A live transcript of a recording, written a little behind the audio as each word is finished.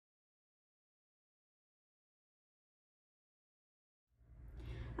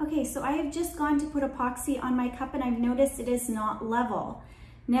Okay, so I have just gone to put epoxy on my cup and I've noticed it is not level.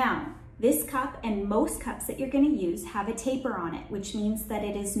 Now, this cup and most cups that you're gonna use have a taper on it, which means that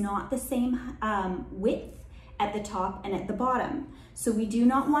it is not the same width at the top and at the bottom. So we do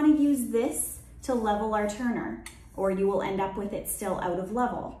not wanna use this to level our turner, or you will end up with it still out of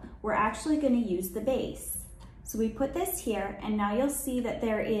level. We're actually gonna use the base. So we put this here, and now you'll see that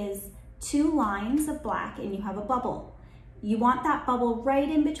there is 2 lines of black and you have a bubble. You want that bubble right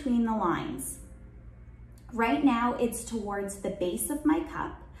in between the lines. Right now it's towards the base of my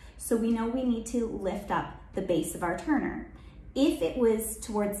cup, so we know we need to lift up the base of our turner. If it was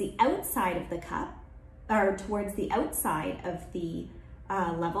towards the outside of the cup, or towards the outside of the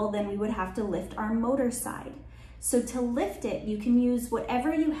level, then we would have to lift our motor side. So to lift it, you can use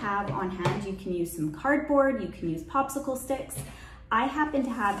whatever you have on hand. You can use some cardboard, you can use popsicle sticks. I happen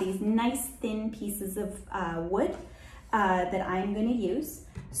to have these nice thin pieces of wood that I'm gonna use.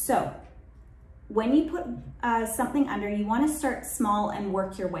 So when you put something under, you wanna start small and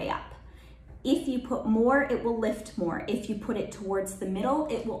work your way up. If you put more, it will lift more. If you put it towards the middle,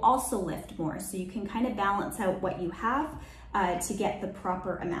 it will also lift more. So you can kind of balance out what you have to get the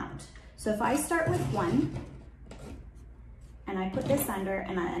proper amount. So if I start with 1, and I put this under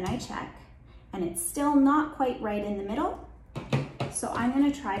and I check, and it's still not quite right in the middle, so I'm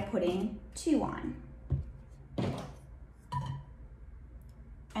gonna try putting 2 on.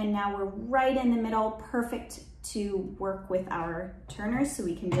 And now we're right in the middle, perfect to work with our turner. So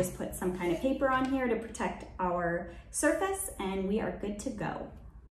we can just put some kind of paper on here to protect our surface and we are good to go.